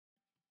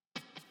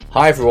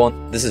Hi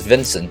everyone, this is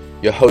Vincent,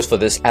 your host for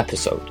this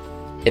episode.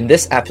 In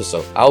this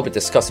episode, I'll be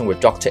discussing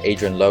with Dr.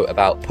 Adrian Low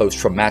about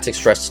post-traumatic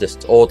stress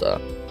disorder,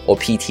 or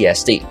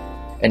PTSD,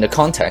 in the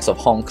context of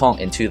Hong Kong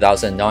in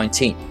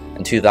 2019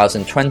 and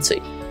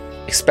 2020,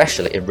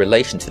 especially in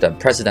relation to the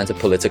unprecedented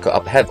political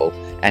upheaval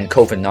and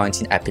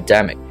COVID-19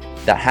 epidemic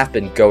that have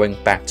been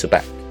going back to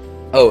back.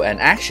 Oh,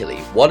 and actually,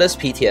 what is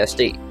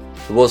PTSD?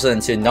 It wasn't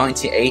until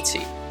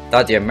 1980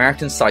 that the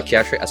American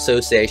Psychiatric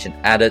Association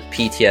added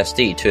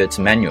PTSD to its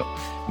manual,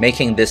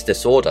 making this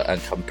disorder a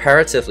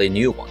comparatively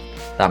new one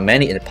that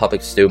many in the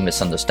public still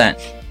misunderstand.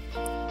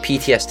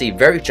 PTSD,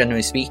 very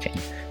generally speaking,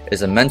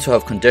 is a mental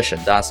health condition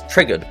that's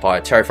triggered by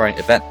a terrifying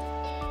event,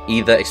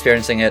 either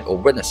experiencing it or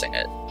witnessing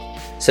it.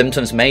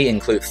 Symptoms may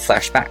include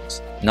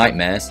flashbacks,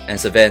 nightmares, and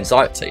severe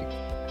anxiety,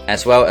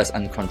 as well as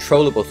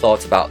uncontrollable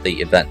thoughts about the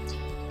event.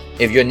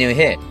 If you're new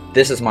here,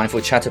 this is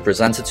Mindful Chatter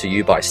presented to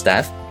you by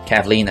Steph,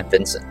 Kathleen, and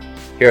Vincent.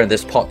 Here in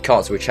this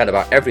podcast, we chat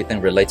about everything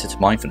related to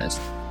mindfulness,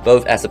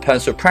 both as a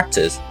personal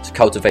practice to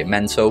cultivate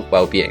mental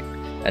well-being,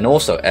 and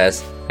also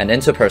as an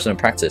interpersonal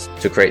practice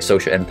to create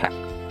social impact.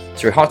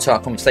 Through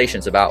heart-to-heart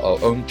conversations about our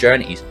own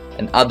journeys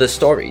and other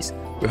stories,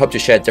 we hope to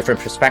share different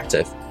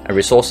perspectives and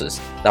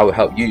resources that will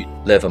help you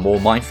live a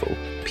more mindful,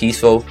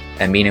 peaceful,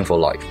 and meaningful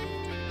life.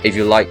 If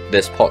you like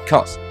this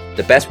podcast,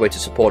 the best way to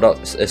support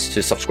us is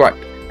to subscribe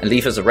and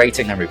leave us a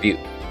rating and review.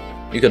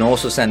 You can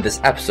also send this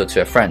episode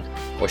to a friend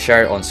or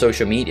share it on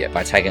social media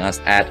by tagging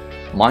us at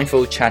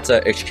Mindful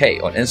Chatter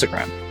HK on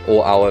Instagram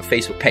or our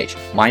Facebook page,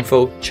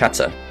 Mindful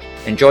Chatter.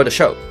 Enjoy the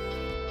show.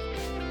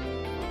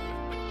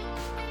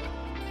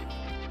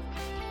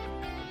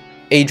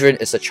 Adrian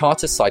is a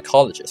chartered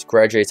psychologist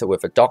graduated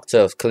with a Doctor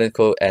of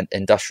Clinical and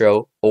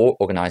Industrial or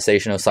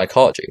Organizational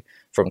Psychology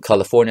from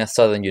California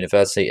Southern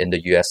University in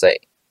the USA.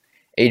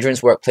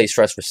 Adrian's workplace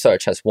stress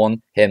research has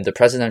won him the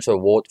Presidential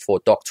Award for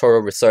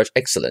Doctoral Research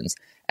Excellence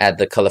at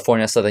the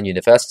California Southern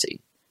University.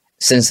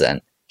 Since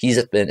then,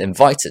 he's been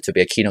invited to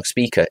be a keynote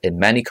speaker in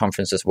many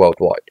conferences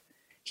worldwide.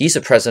 He's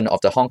the president of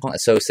the Hong Kong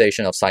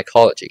Association of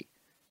Psychology.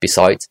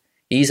 Besides,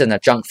 he's an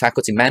adjunct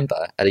faculty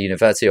member at the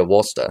University of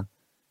Worcester,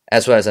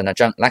 as well as an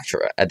adjunct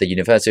lecturer at the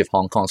University of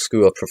Hong Kong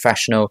School of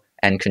Professional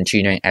and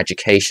Continuing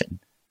Education.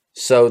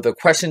 So the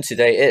question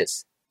today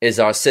is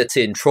our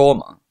city in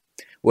trauma?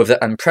 With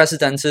the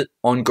unprecedented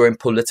ongoing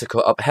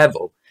political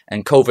upheaval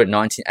and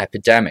COVID-19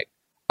 epidemic,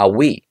 are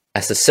we,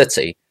 as a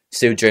city,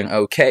 still doing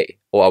okay,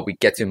 or are we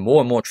getting more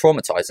and more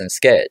traumatized and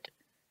scared?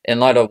 In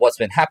light of what's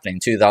been happening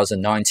in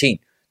 2019,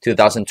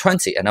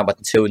 2020, and up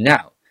until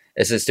now,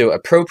 is it still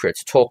appropriate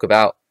to talk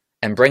about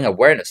and bring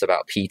awareness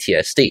about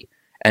PTSD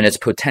and its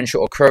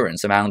potential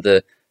occurrence among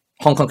the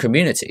Hong Kong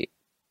community?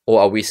 Or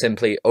are we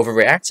simply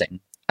overreacting,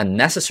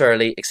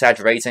 unnecessarily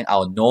exaggerating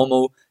our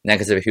normal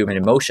negative human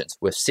emotions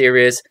with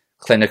serious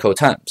clinical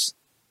terms?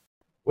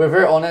 We're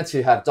very honored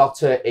to have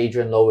Dr.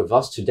 Adrian Low with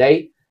us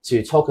today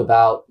to talk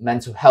about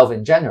mental health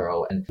in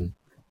general and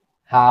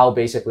how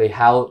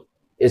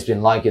it's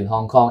been like in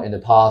Hong Kong in the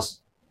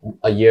past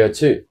a year or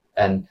two,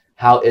 and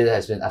how it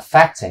has been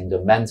affecting the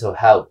mental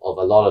health of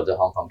a lot of the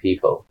Hong Kong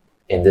people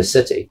in this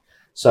city.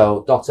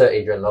 So Dr.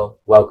 Adrian Low,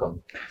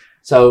 welcome.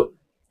 So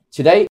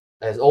today,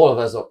 as all of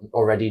us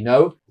already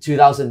know,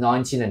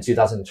 2019 and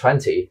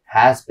 2020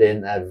 has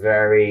been a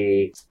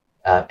very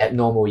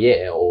abnormal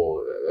year,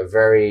 or a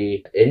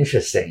very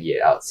interesting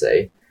year, I would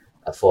say,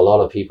 for a lot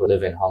of people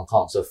living in Hong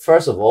Kong. So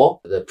first of all,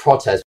 the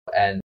protest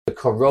and the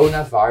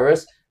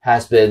coronavirus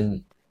has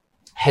been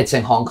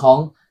hitting Hong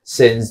Kong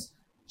since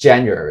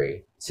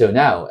January till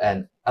now.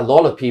 And a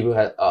lot of people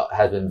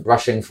have been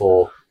rushing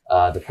for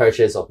the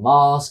purchase of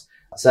masks,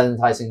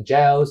 sanitizing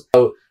gels.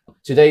 So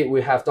today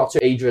we have Dr.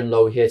 Adrian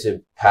Low here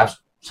to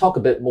perhaps talk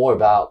a bit more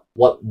about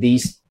what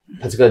these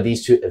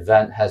two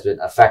events has been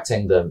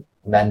affecting the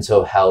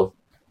mental health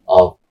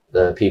of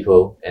the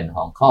people in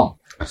Hong Kong.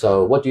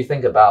 So what do you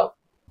think about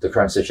the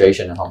current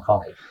situation in Hong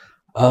Kong?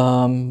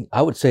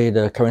 I would say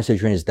the current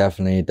situation is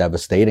definitely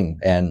devastating.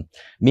 And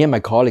me and my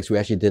colleagues, we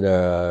actually did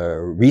a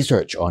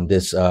research on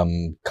this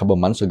couple of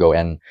months ago,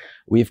 and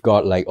we've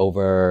got like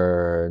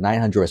over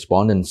 900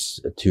 respondents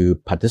to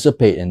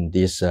participate in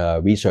this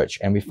research.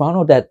 And we found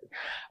out that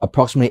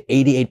approximately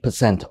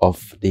 88%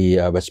 of the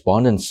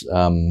respondents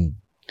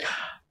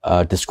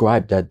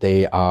described that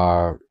they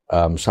are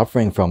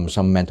suffering from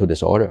some mental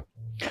disorder.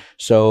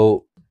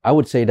 So I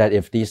would say that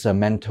if these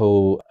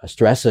mental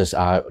stresses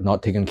are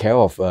not taken care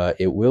of,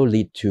 it will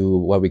lead to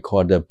what we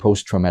call the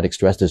post-traumatic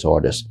stress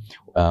disorders,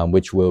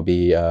 which will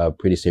be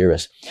pretty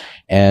serious.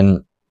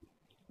 And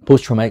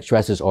post-traumatic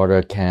stress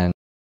disorder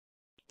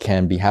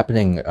can be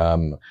happening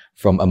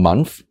from a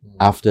month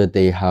after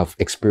they have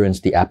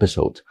experienced the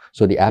episode.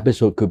 So the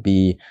episode could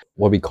be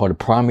what we call the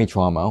primary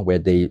trauma, where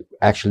they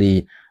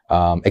actually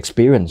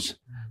experience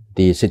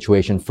the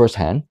situation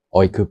firsthand,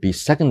 or it could be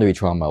secondary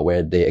trauma,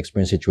 where they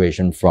experience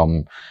situation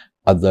from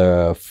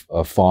other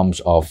forms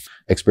of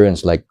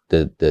experience, like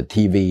the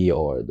TV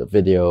or the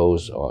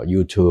videos or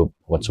YouTube,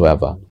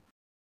 whatsoever.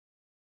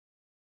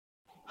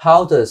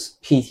 How does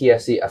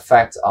PTSD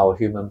affect our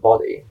human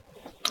body?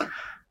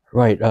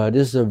 Right.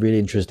 This is a really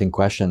interesting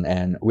question.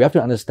 And we have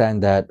to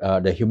understand that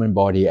the human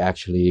body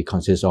actually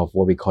consists of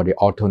what we call the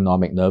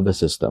autonomic nervous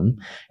system.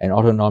 And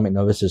autonomic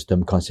nervous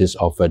system consists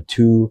of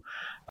two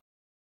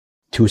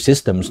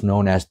systems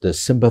known as the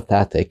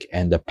sympathetic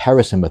and the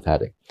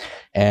parasympathetic.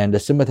 And the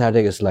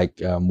sympathetic is like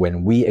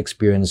when we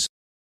experience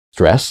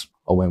stress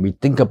or when we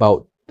think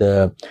about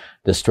the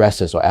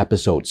stresses or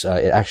episodes,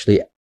 it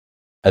actually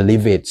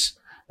alleviates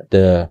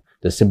the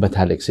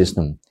sympathetic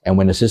system. And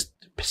when the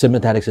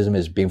sympathetic system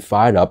is being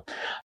fired up,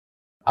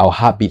 our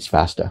heart beats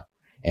faster.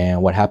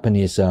 And what happened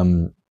is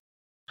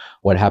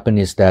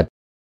that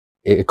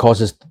it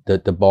causes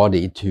the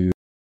body to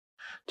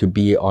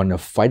be on a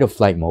fight or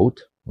flight mode,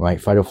 right?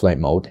 Fight or flight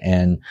mode.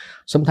 And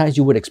sometimes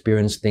you would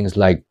experience things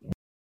like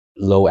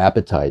low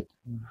appetite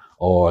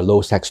or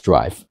low sex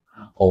drive,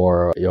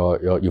 or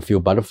you feel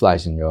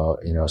butterflies in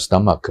your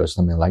stomach or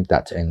something like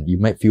that. And you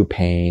might feel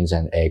pains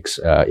and aches,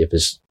 if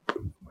it's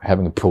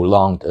having a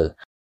prolonged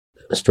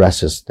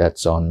stresses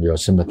that's on your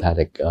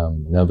sympathetic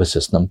nervous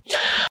system.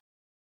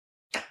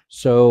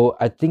 So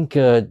I think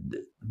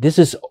this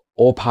is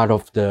all part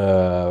of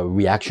the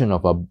reaction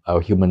of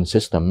our human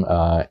system,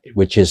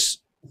 which is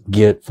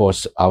geared for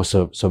our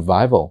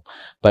survival.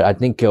 But I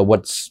think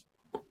what's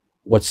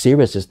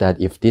serious is that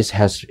if this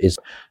is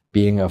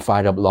being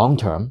fired up long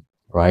term,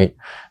 right,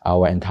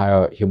 our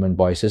entire human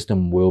body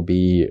system will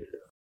be,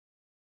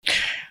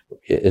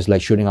 it's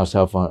like shooting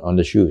ourselves on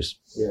the shoes.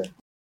 Yeah.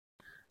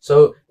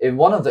 So in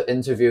one of the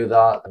interviews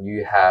that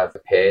you have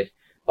appeared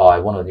by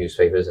one of the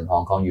newspapers in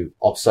Hong Kong, you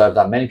observed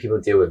that many people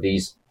deal with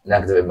these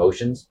negative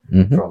emotions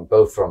from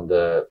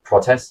the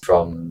protests,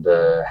 from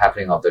the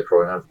happening of the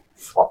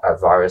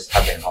coronavirus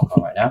happening in Hong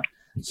Kong right now.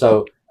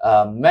 So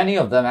many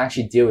of them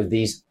actually deal with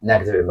these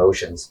negative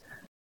emotions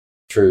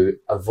through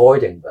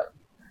avoiding them,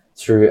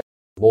 through a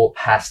more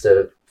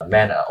passive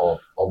manner or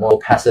more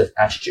passive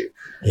attitude.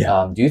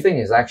 Yeah. Do you think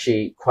it's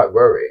actually quite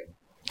worrying?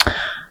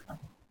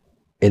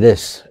 It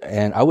is.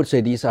 And I would say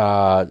these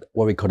are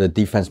what we call the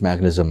defense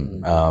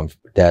mechanism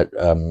that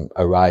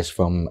arise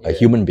from a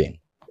human being,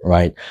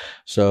 right?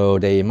 So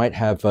they might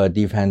have a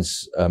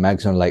defense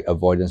mechanism like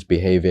avoidance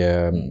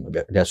behavior.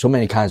 There are so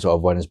many kinds of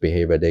avoidance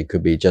behavior. They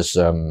could be just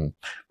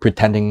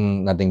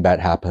pretending nothing bad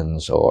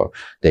happens, or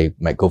they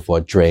might go for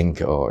a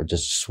drink or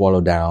just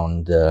swallow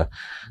down the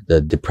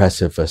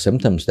depressive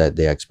symptoms that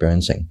they're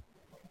experiencing.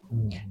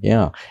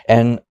 Yeah.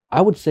 And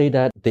I would say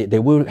that they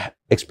will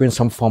experience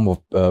some form of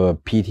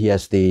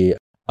PTSD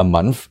a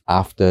month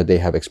after they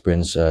have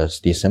experienced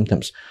these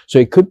symptoms. So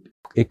it could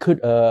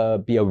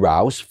be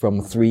aroused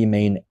from three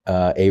main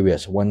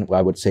areas. One,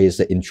 I would say, is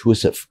the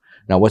intrusive.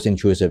 Now, what's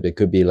intrusive? It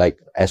could be like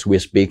as we're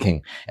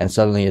speaking, and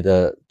suddenly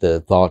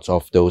the thoughts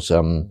of those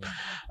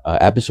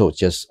episodes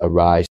just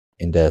arise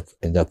in their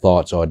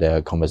thoughts or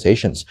their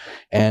conversations.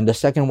 And the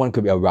second one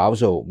could be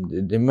arousal.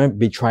 They might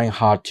be trying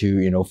hard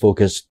to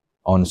focus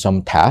on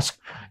some task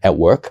at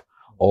work,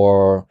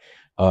 or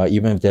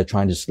even if they're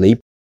trying to sleep,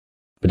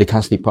 but they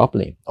can't sleep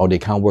properly, or they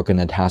can't work on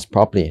a task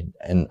properly.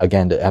 And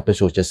again, the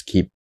episodes just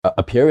keep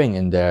appearing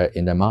in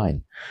their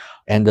mind.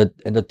 And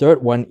the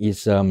third one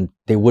is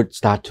they would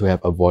start to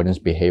have avoidance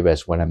behavior,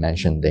 as what I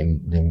mentioned.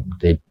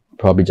 They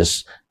probably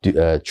just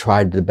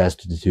try the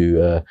best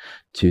to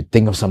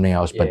think of something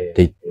else,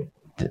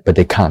 but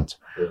they can't,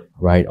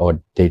 right? Or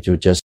they do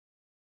just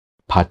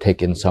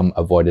partake in some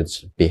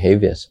avoidance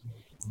behaviors.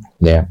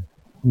 Yeah.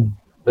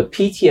 But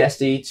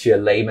PTSD to a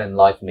layman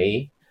like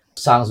me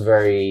sounds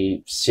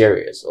very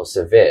serious or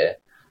severe.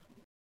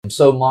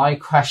 So my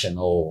question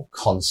or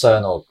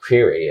concern or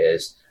query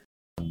is,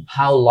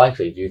 how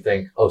likely do you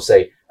think,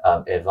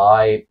 if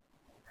I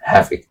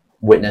have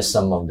witnessed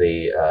some of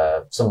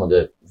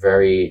the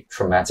very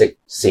traumatic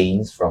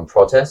scenes from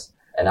protests,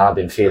 and I've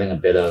been feeling a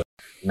bit of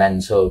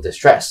mental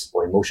distress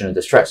or emotional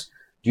distress,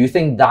 do you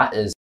think that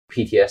is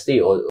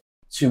PTSD, or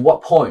to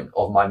what point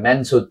of my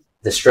mental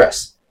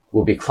distress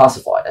will be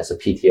classified as a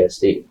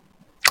PTSD?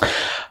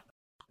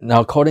 Now,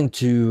 according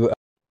to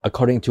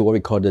what we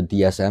call the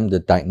DSM, the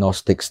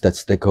Diagnostic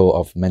Statistical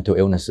of Mental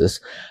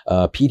Illnesses,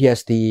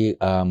 PTSD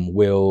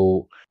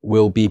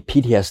will be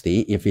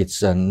PTSD if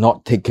it's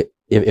not taken,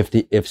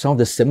 if some of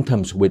the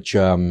symptoms which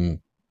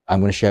I'm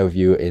going to share with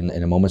you in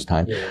a moment's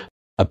time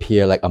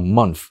appear like a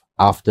month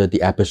after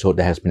the episode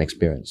that has been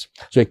experienced.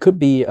 So it could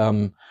be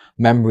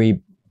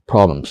memory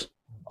problems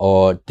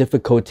or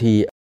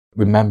difficulty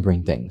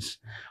remembering things,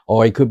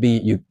 or it could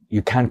be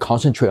you can't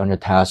concentrate on your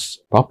tasks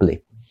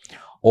properly,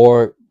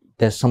 or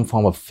there's some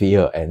form of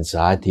fear,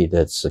 anxiety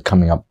that's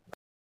coming up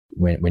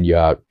when you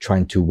are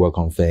trying to work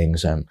on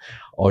things,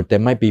 or there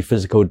might be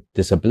physical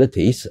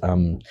disabilities,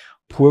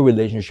 poor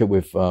relationship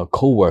with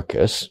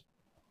co-workers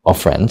or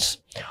friends,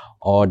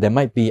 or there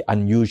might be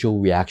unusual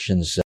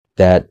reactions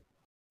that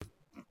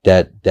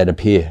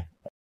appear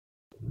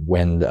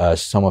when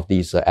some of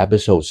these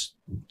episodes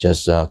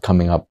just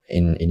coming up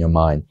in your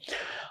mind.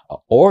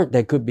 Or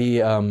there could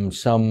be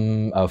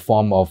some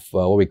form of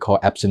what we call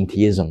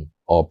absenteeism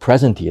or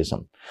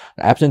presenteeism.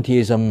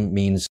 Absenteeism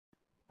means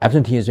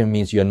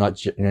you're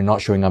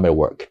not showing up at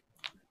work.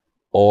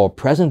 or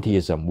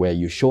presenteeism, where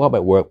you show up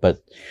at work,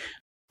 but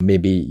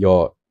maybe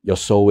your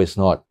soul is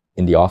not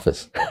in the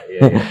office.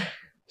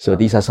 So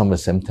these are some of the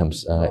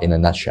symptoms in a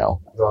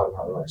nutshell.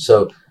 Right.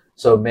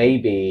 So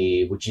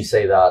maybe would you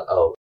say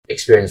that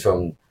experience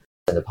from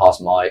in the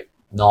past might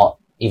not,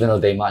 even though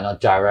they might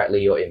not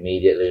directly or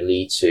immediately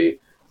lead to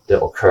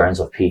the occurrence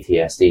of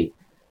PTSD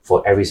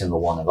for every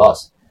single one of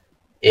us,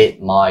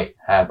 it might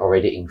have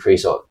already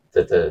increased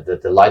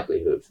the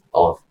likelihood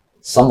of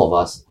some of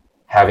us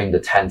having the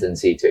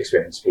tendency to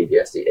experience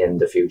PTSD in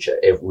the future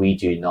if we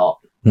do not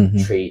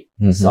treat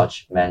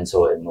such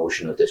mental and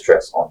emotional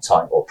distress on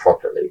time or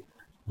properly.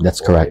 That's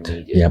correct.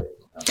 Yep.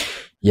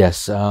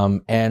 Yes.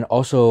 And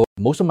also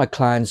most of my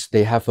clients,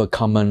 they have a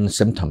common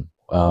symptom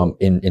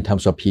in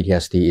terms of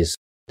PTSD is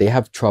they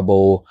have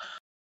trouble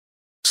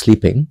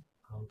sleeping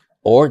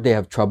or they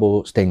have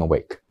trouble staying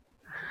awake,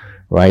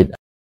 right?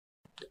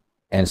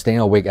 And staying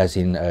awake as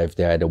in if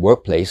they're at the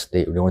workplace,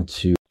 they want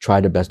to try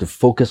their best to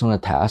focus on a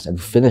task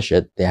and finish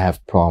it. They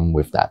have problem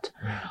with that.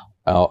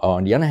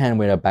 On the other hand,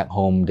 when they're back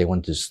home, they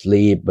want to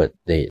sleep, but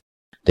they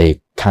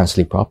can't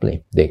sleep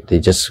properly. They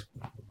just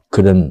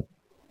couldn't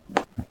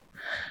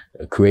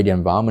create the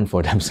environment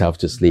for themselves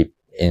to sleep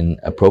in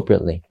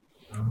appropriately.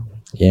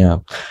 Yeah.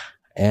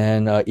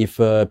 And if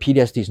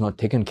PTSD is not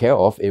taken care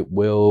of, it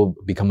will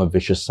become a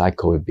vicious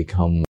cycle.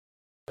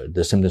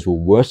 The symptoms will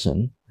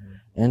worsen,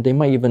 and they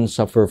might even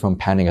suffer from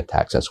panic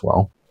attacks as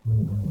well.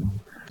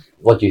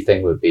 What do you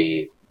think would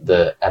be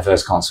the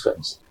adverse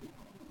consequence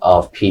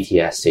of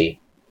PTSD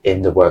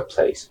in the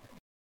workplace?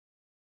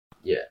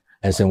 Yeah.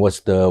 As in, what's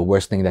the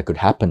worst thing that could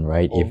happen,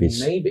 right? Or if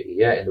it's maybe,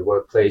 in the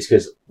workplace,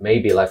 because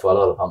maybe like for a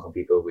lot of Hong Kong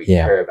people, we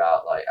care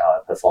about like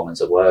our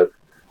performance at work,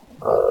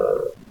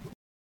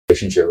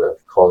 relationship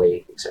with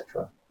colleagues,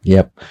 etc.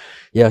 Yep.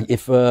 Yeah.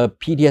 If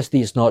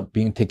PTSD is not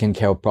being taken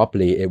care of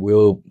properly, it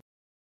will,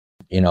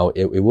 it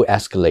will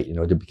escalate,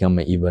 to become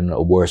even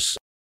a worse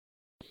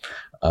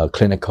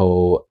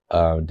clinical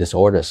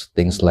disorders,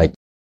 things like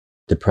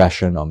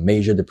depression or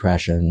major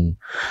depression,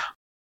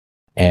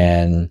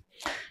 and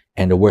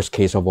the worst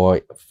case of all,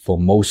 for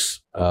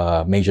most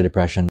major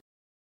depression,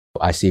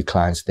 I see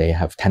clients, they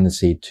have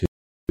tendency to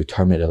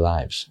terminate their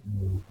lives.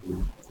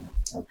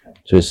 Okay.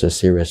 So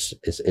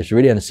it's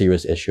really a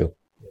serious issue.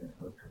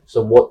 Okay.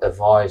 So what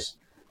advice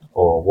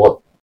or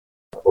what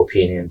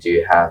opinion do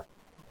you have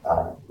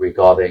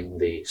regarding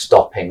the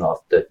stopping of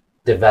the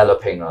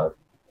developing of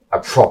a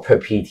proper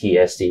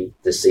PTSD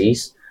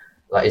disease?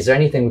 Like, is there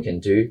anything we can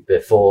do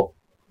before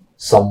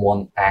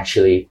someone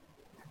actually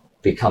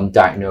become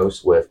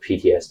diagnosed with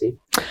PTSD?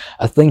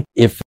 I think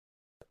if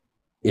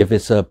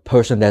it's a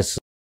person that's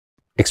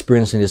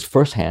experiencing this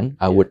firsthand,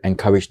 I would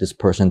encourage this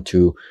person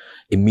to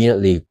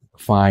immediately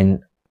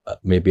find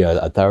maybe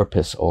a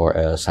therapist or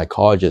a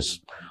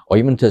psychologist, or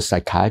even to a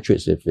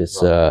psychiatrist if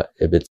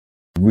it's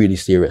really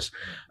serious.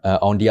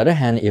 On the other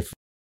hand, if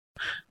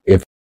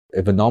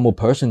a normal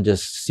person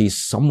just sees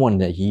someone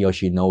that he or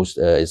she knows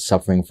is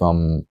suffering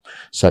from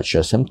such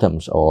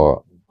symptoms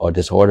or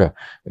disorder,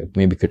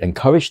 maybe could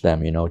encourage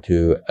them,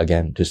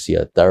 to see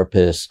a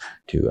therapist,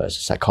 to a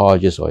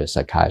psychologist or a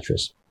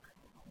psychiatrist.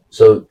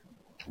 So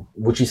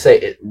would you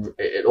say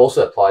it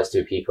also applies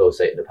to people,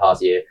 say, in the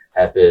past year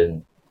have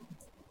been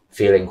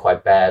feeling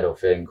quite bad or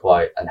feeling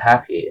quite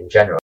unhappy in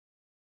general?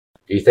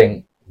 Do you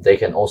think they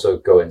can also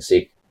go and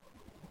seek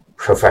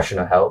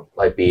professional help,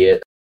 like be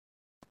it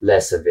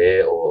less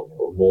severe or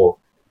more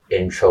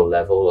intro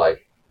level,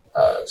 like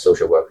a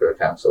social worker, a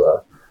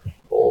counselor,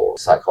 or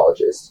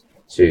psychologist,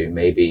 to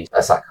maybe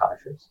a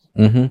psychiatrist?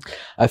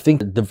 I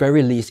think at the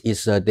very least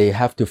is they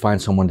have to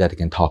find someone that they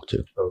can talk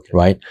to,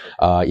 right?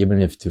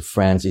 Even if to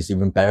friends, it's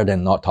even better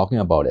than not talking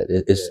about it.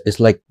 It's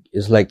like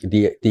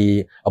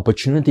the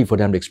opportunity for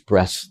them to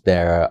express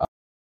their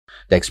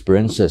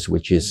experiences,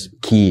 which is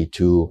key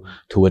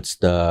towards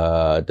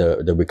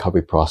the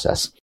recovery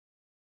process.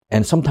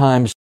 And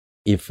sometimes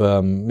if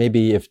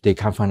they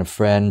can't find a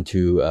friend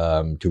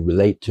to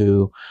relate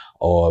to,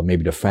 or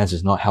maybe the friends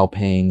is not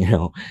helping,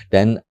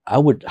 then I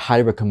would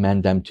highly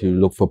recommend them to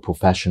look for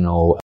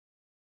professional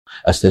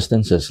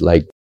assistances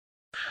like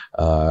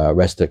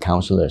registered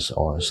counselors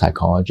or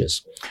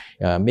psychologists.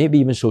 Maybe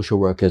even social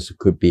workers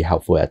could be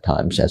helpful at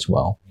times as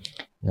well.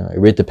 It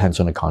really depends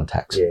on the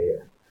context.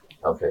 Yeah.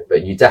 Okay,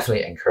 but you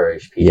definitely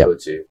encourage people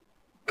to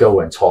go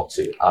and talk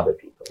to other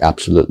people.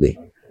 Absolutely.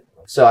 Okay.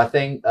 So I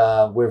think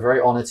we're very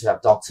honored to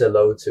have Dr.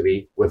 Lo to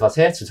be with us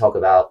here to talk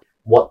about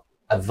what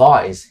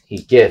advice he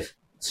gives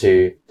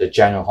to the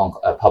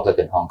general public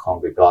in Hong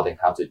Kong regarding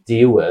how to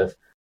deal with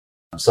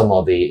some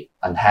of the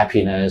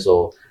unhappiness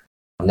or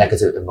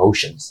negative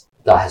emotions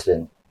that has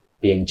been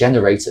being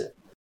generated.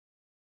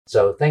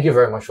 So thank you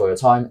very much for your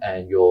time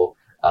and your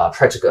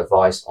practical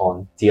advice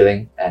on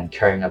dealing and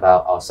caring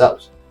about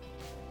ourselves.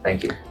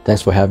 Thank you.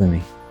 Thanks for having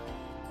me.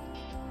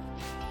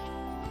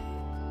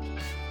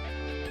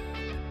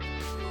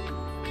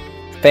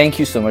 Thank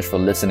you so much for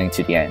listening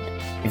to the end.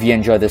 If you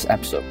enjoyed this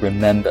episode,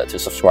 remember to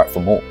subscribe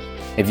for more.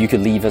 If you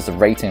could leave us a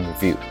rating and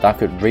review, that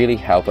could really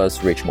help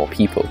us reach more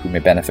people who may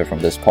benefit from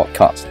this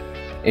podcast.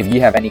 If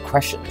you have any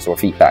questions or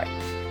feedback,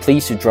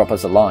 please do drop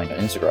us a line on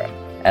Instagram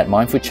at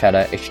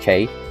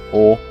mindfulchatterhk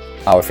or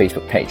our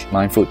Facebook page,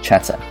 Mindful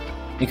Chatter.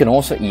 You can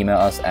also email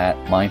us at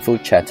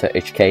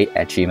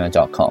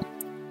mindfulchatterhk@gmail.com.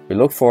 We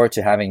look forward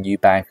to having you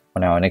back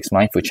on our next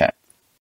Mindful Chat.